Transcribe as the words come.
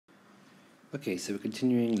Okay, so we're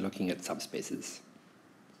continuing looking at subspaces.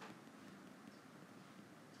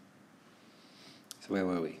 So where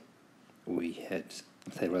were we? We had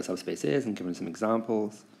said what a subspace is and given some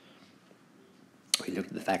examples. We looked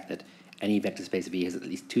at the fact that any vector space V has at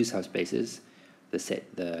least two subspaces,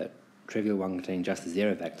 the trivial one containing just the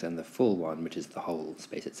zero vector and the full one, which is the whole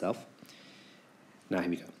space itself. Now here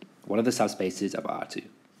we go. What are the subspaces of R2?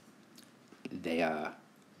 They are,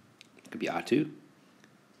 it could be R2,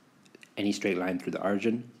 any straight line through the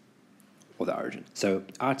origin, or the origin. So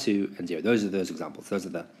R2 and 0, those are those examples. Those are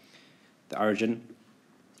the origin,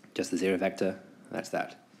 just the zero vector, that's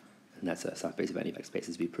that. And that's a subspace of any vector space,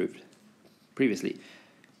 as we proved previously.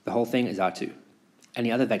 The whole thing is R2.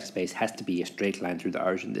 Any other vector space has to be a straight line through the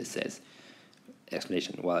origin, this says.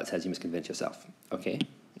 Explanation, well, it says you must convince yourself. Okay,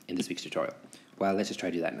 in this week's tutorial. Well, let's just try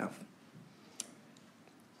to do that now.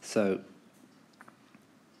 So,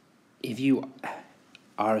 if you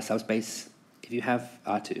are a subspace, if you have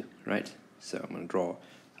R2, right? So I'm going to draw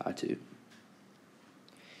R2.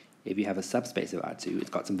 If you have a subspace of R2, it's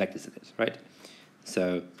got some vectors in it, right?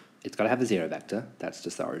 So it's got to have a zero vector, that's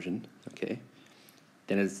just the origin, okay?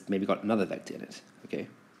 Then it's maybe got another vector in it, okay?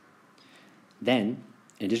 Then,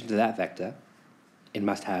 in addition to that vector, it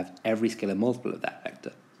must have every scalar multiple of that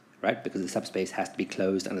vector, right? Because the subspace has to be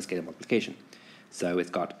closed under scalar multiplication. So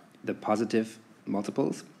it's got the positive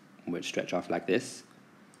multiples, which stretch off like this,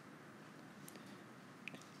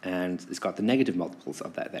 and it's got the negative multiples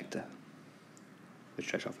of that vector, which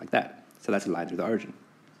stretch off like that. So that's a line through the origin.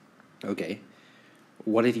 Okay,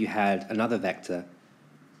 what if you had another vector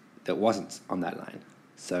that wasn't on that line?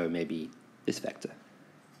 So maybe this vector.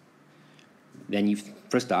 Then you,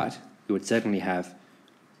 for a start, you would certainly have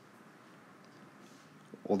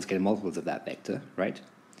all the scalar multiples of that vector, right?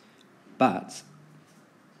 But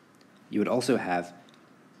you would also have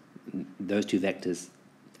those two vectors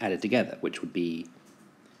added together, which would be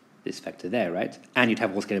this vector there, right? And you'd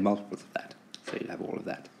have all scalar multiples of that. So you'd have all of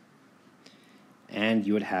that. And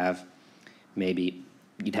you would have maybe,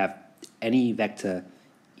 you'd have any vector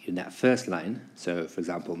in that first line, so for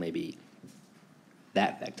example, maybe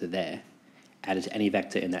that vector there, added to any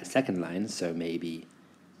vector in that second line, so maybe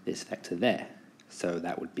this vector there. So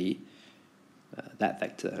that would be that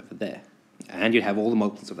vector over there. And you'd have all the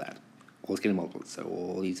multiples of that, all scalar multiples, so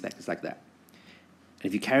all these vectors like that. And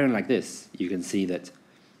if you carry on like this, you can see that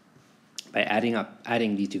by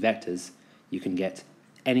adding these two vectors, you can get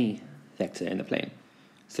any vector in the plane.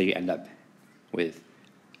 So you end up with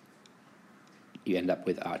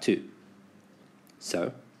R2.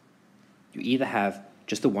 So you either have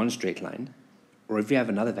just the one straight line, or if you have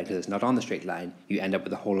another vector that's not on the straight line, you end up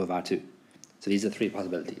with the whole of R2. So these are three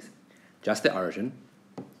possibilities. Just the origin,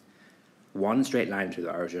 one straight line through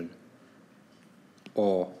the origin,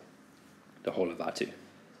 or the whole of R2.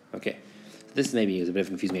 Okay, so this maybe is a bit of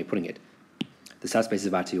a confusing way of putting it. The subspaces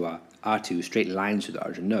of R2 are R2 straight lines through the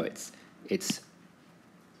origin. No, it's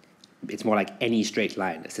more like any straight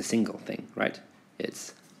line. It's a single thing, right?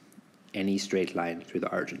 It's any straight line through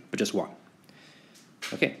the origin, but just one.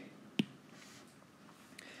 Okay.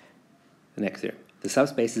 The next here. The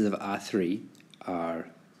subspaces of R3 are,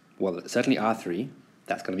 well, certainly R3,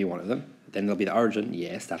 that's going to be one of them. Then there'll be the origin,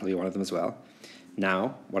 yes, that'll be one of them as well.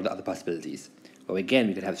 Now, what are the other possibilities? Well, again,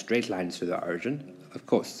 we could have straight lines through the origin. Of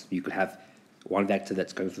course, you could have one vector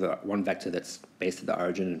that's going through one vector that's based at the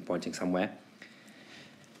origin and pointing somewhere.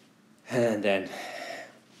 And then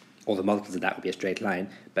all the multiples of that would be a straight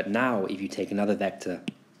line. But now, if you take another vector,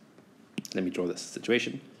 let me draw this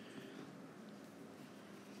situation.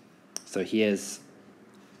 So here's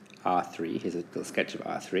R3. Here's a little sketch of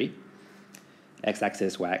R3.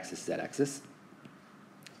 X-axis, Y-axis, Z-axis.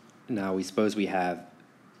 Now we suppose we have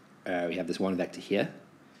this one vector here,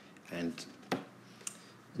 and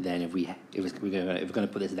then if we're going to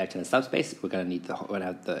put this vector in a subspace, we're going to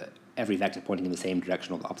have every vector pointing in the same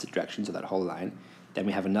direction or the opposite direction, so that whole line. Then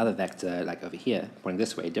we have another vector like over here pointing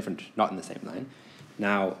this way, different, not in the same line.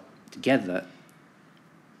 Now together,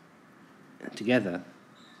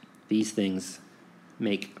 these things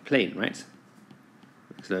make a plane, right?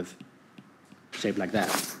 Sort of shaped like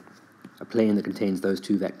that. A plane that contains those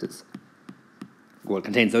two vectors. Well, it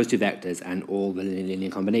contains those two vectors and all the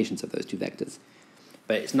linear combinations of those two vectors.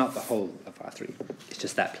 But it's not the whole of R3. It's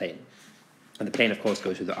just that plane. And the plane, of course,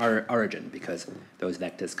 goes through the origin because those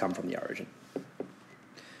vectors come from the origin.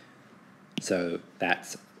 So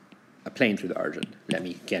that's a plane through the origin. Let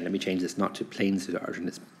me change this not to planes through the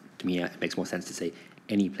origin. To me, it makes more sense to say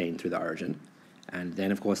any plane through the origin. And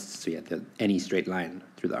then, of course, so you have any straight line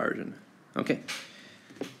through the origin. Okay.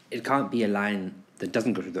 It can't be a line that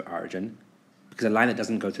doesn't go through the origin, because a line that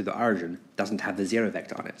doesn't go through the origin doesn't have the zero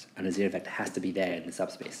vector on it, and a zero vector has to be there in the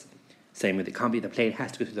subspace. Same with it can't be the plane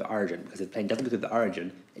has to go through the origin, because if the plane doesn't go through the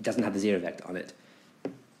origin, it doesn't have the zero vector on it.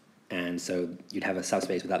 And so you'd have a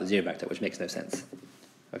subspace without the zero vector, which makes no sense.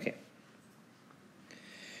 Okay.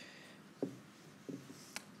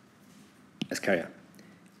 Let's carry on.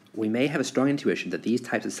 We may have a strong intuition that these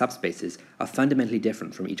types of subspaces are fundamentally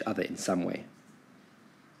different from each other in some way.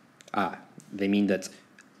 They mean that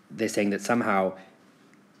they're saying that somehow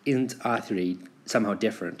isn't R3 somehow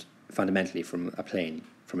different fundamentally from a plane,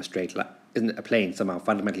 from a straight line? Isn't a plane somehow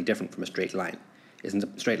fundamentally different from a straight line? Isn't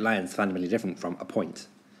a straight line fundamentally different from a point?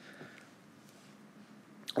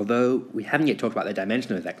 Although we haven't yet talked about the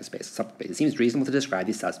dimension of a vector space or subspace, it seems reasonable to describe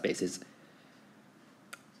these subspaces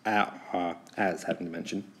as having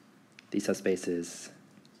dimension. These subspaces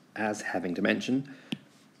as having dimension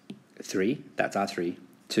 3, that's R3.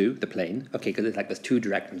 2, the plane. Okay, because it's like there's two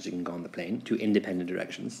directions you can go on the plane, two independent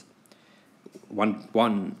directions.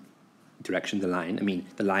 One direction, the line. I mean,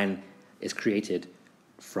 the line is created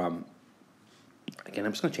from. Again,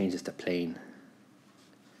 I'm just going to change this to plane.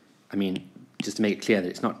 I mean, just to make it clear that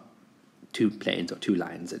it's not two planes or two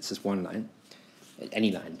lines. It's just one line,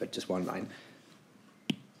 any line, but just one line.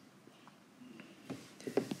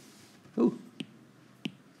 Ooh.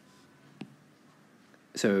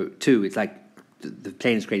 So 2, it's like the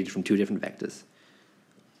plane is created from two different vectors.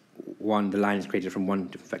 The line is created from one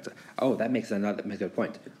different vector. Oh, that makes a good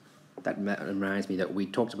point. That reminds me that we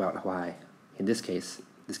talked about why, in this case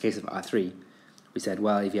of R3, we said,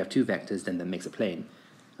 well, if you have two vectors, then that makes a plane.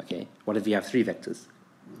 Okay, what if you have three vectors?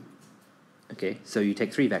 Okay, so you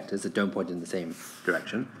take three vectors that don't point in the same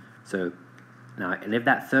direction. So now, and if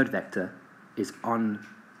that third vector is on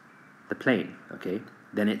the plane, okay,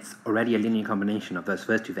 then it's already a linear combination of those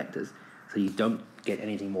first two vectors. So you don't get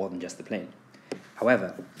anything more than just the plane.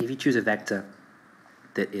 However, if you choose a vector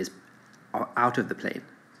that is out of the plane,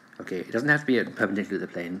 okay, it doesn't have to be perpendicular to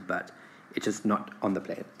the plane, but it's just not on the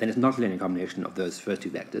plane, then it's not a linear combination of those first two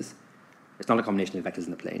vectors. It's not a combination of vectors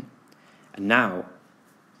in the plane. And now,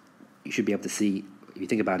 you should be able to see, if you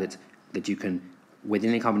think about it, that you can, with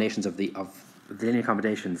linear combinations of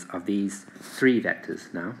these three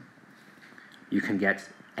vectors now, you can get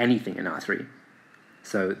anything in R3.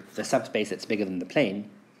 So the subspace that's bigger than the plane,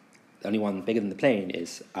 the only one bigger than the plane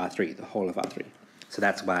is R3, the whole of R3. So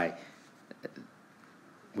that's why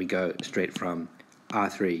we go straight from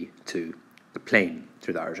R3 to the plane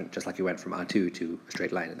through the origin, just like you went from R2 to a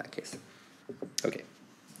straight line in that case. Okay.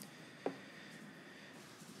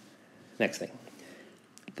 Next thing.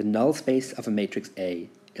 The null space of a matrix A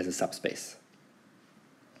is a subspace.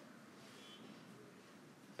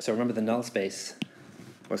 So remember the null space.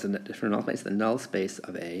 What's the different null space? The null space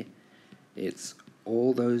of A, it's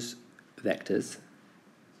all those vectors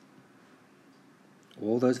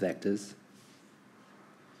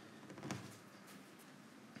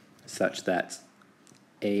such that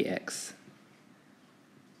AX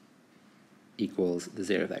equals the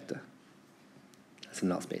zero vector. That's a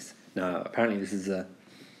null space. Now, apparently this is a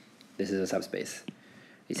subspace.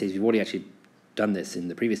 It says we've already actually done this in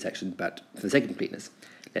the previous section, but for the sake of completeness,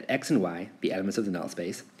 let X and Y be elements of the null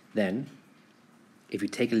space. Then, if you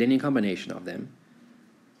take a linear combination of them,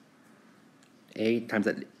 A times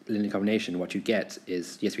that linear combination, what you get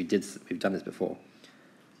is, yes, we've done this before.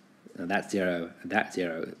 Now that's 0, and that's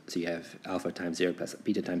 0, so you have alpha times 0 plus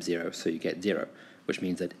beta times 0, so you get 0, which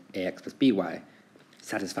means that AX plus BY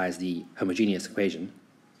satisfies the homogeneous equation,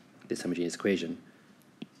 this homogeneous equation.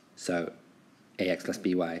 So AX plus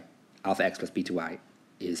BY, alpha X plus beta Y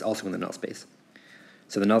is also in the null space.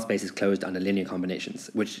 So the null space is closed under linear combinations,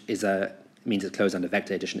 which means it's closed under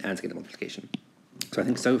vector addition and scalar multiplication. So I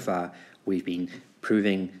think so far we've been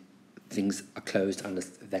proving things are closed under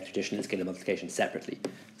vector addition and scalar multiplication separately.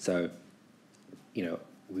 So,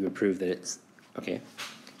 we would prove that it's okay,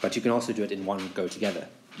 but you can also do it in one go together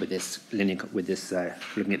with this looking at this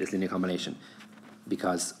linear combination,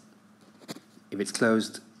 because if it's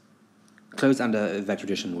closed under vector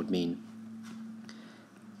addition would mean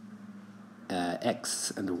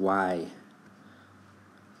X and Y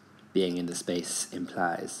being in the space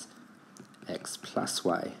implies X plus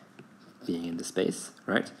Y being in the space,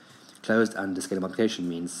 right? Closed under scalar multiplication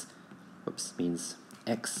means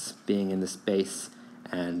X being in the space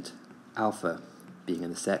and alpha being in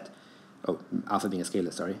the set. Oh, alpha being a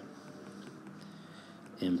scalar, sorry.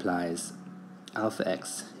 Implies alpha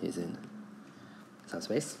X is in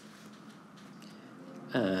subspace.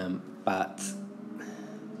 But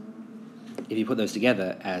if you put those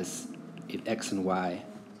together as if X and Y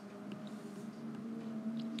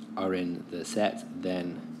are in the set,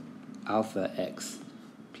 then alpha X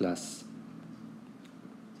plus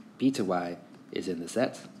beta y is in the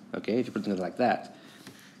set. Okay, if you put it like that,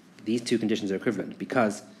 these two conditions are equivalent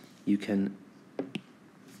because you can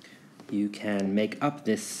make up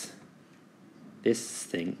this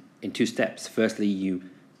thing in two steps. Firstly, you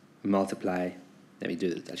multiply. Let me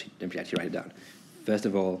do this. Let me actually write it down. First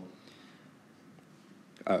of all,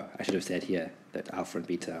 I should have said here that alpha and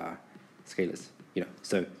beta are scalars.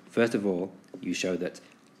 So first of all, you show that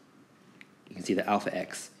you can see that alpha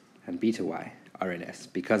x and beta y are in S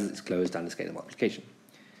because it's closed under scalar multiplication.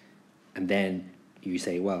 And then you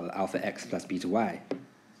say, well, alpha x plus beta y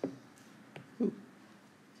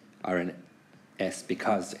are in S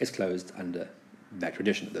because it's closed under vector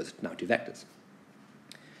addition of those now two vectors.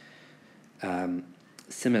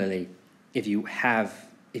 Similarly, if you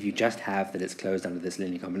just have that it's closed under this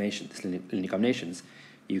linear combinations,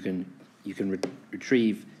 you can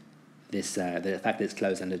retrieve this the fact that it's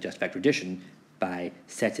closed under just vector addition by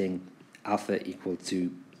setting alpha equal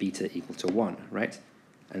to beta equal to 1, right?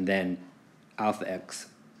 And then alpha x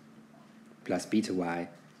plus beta y.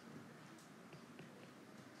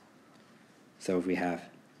 So if we have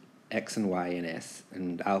x and y in S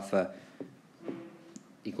and alpha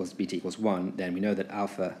equals beta equals 1, then we know that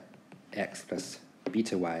alpha x plus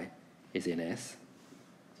beta y is in S.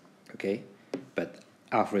 Okay? But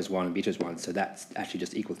alpha is 1 and beta is 1, so that's actually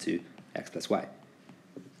just equal to x plus y.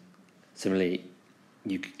 Similarly,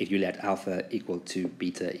 if you let alpha equal to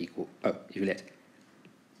beta equal, if you let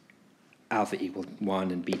alpha equal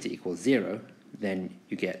 1 and beta equals 0, then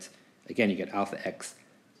you get alpha x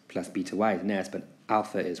plus beta y is in S, but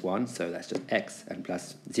alpha is 1, so that's just x, and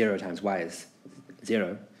plus 0 times y is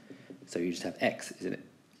 0, so you just have x, isn't it?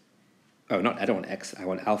 I don't want x, I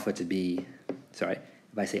want alpha to be,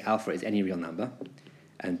 if I say alpha is any real number,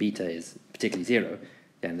 and beta is particularly 0,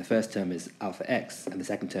 then the first term is alpha x, and the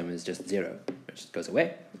second term is just 0, which goes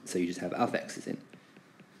away, so you just have alpha x is in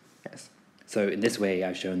S. So in this way,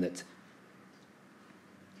 I've shown that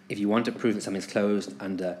if you want to prove that something's closed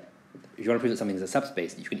under, if you want to prove that something is a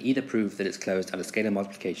subspace, you can either prove that it's closed under scalar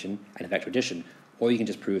multiplication and vector addition, or you can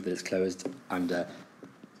just prove that it's closed under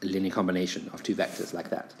a linear combination of two vectors like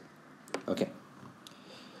that. Okay.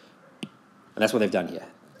 And that's what they've done here.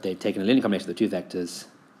 They've taken a linear combination of the two vectors,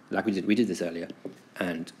 like we did this earlier,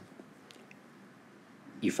 and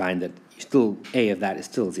you find that A of that is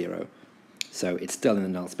still 0, so it's still in the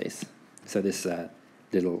null space. So this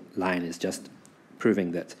little line is just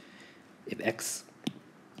proving that if x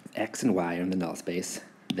and y are in the null space,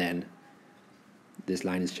 then this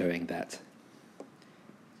line is showing that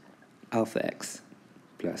alpha x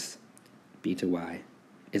plus beta y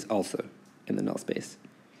is also in the null space.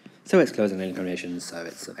 So it's closed in linear combination, so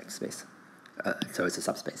it's a vector space. So it's a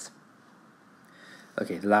subspace.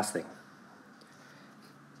 Okay, the last thing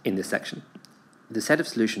in this section. The set of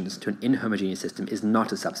solutions to an inhomogeneous system is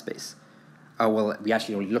not a subspace. Oh, well, we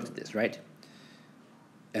actually already looked at this, right?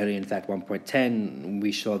 Earlier in fact 1.10,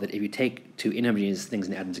 we saw that if you take two inhomogeneous things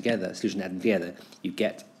and add them together, you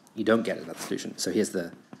don't get another solution. So here's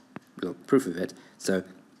the little proof of it. So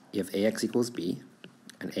you have ax equals b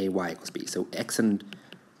and ay equals b. So x and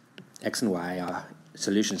y are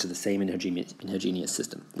solutions to the same inhomogeneous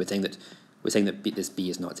system. We're saying that this b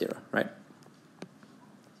is not 0, right?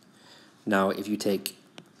 Now, if you take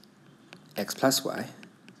x plus y,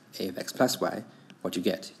 a of x plus y, what you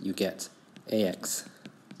get ax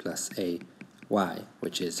plus ay,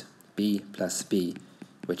 which is b plus b,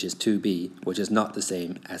 which is 2b, which is not the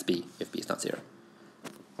same as b if b is not 0.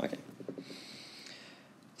 Okay.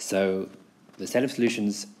 So the set of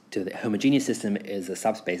solutions to the homogeneous system is a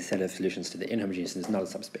subspace. The set of solutions to the inhomogeneous system is not a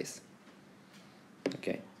subspace.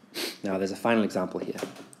 Okay. Now there's a final example here.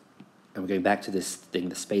 And we're going back to this thing,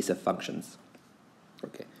 the space of functions.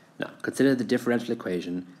 Okay. Now, consider the differential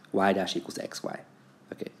equation y dash equals xy.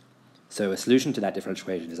 Okay. So a solution to that differential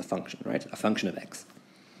equation is a function, right? A function of x.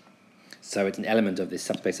 So it's an element of this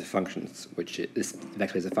subspace of functions, this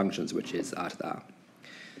vector space of functions, which is R to the R.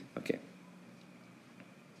 Okay.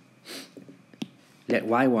 Let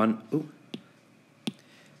y1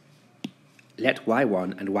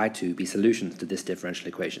 and y2 be solutions to this differential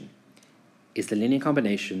equation. Is the linear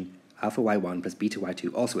combination alpha y1 plus beta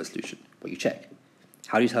y2 also a solution? Well, you check.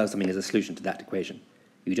 How do you tell if something is a solution to that equation?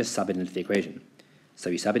 You just sub it into the equation. So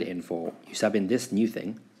you sub in this new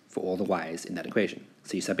thing for all the y's in that equation.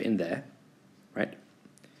 So you sub it in there, right?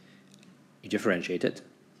 You differentiate it.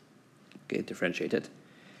 Okay, differentiate it.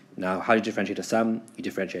 Now, how do you differentiate a sum? You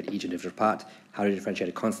differentiate each individual part. How do you differentiate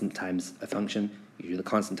a constant times a function? You do the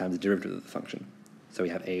constant times the derivative of the function. So we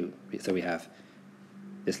have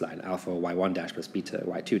this line, alpha y1 dash plus beta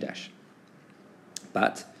y2 dash.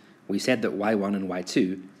 But we said that y1 and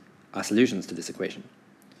y2 are solutions to this equation.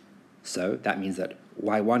 So that means that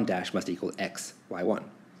y1 dash must equal x y1.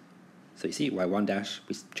 So you see, y1 dash,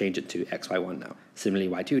 we change it to x y1 now. Similarly,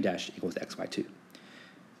 y2 dash equals x y2.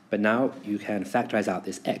 But now you can factorize out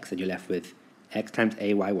this x, and you're left with x times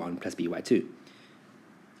a y1 plus b y2.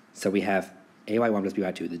 So we have a y1 plus b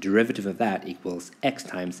y2. The derivative of that equals x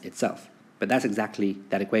times itself. But that's exactly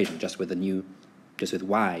that equation, just with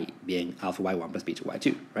y being alpha y1 plus beta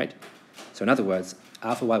y2, right? So in other words,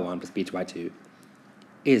 alpha y1 plus beta y2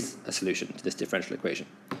 is a solution to this differential equation.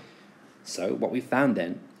 So what we found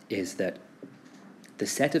then is that the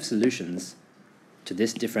set of solutions to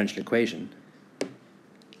this differential equation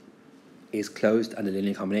is closed under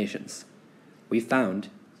linear combinations. We found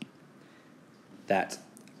that,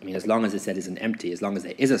 as long as the set isn't empty, as long as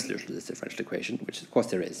there is a solution to this differential equation, which of course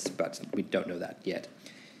there is, but we don't know that yet,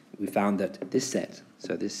 we found that this set,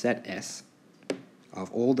 so this set S,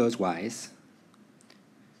 of all those y's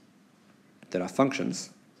that are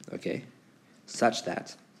functions, okay, such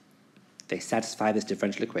that they satisfy this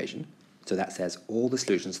differential equation, so that says all the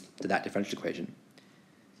solutions to that differential equation,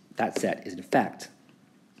 that set is in fact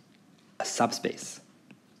a subspace.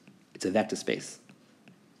 It's a vector space.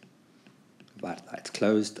 But it's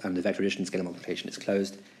closed under vector addition, scalar multiplication. It's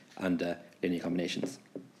closed under linear combinations.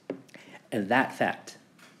 And that fact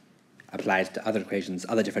applies to other equations,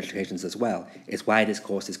 other differential equations as well, is why this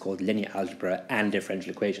course is called linear algebra and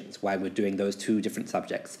differential equations, why we're doing those two different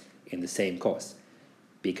subjects in the same course.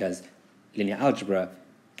 Because linear algebra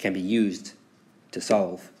can be used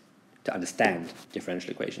to understand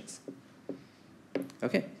differential equations.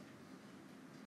 Okay.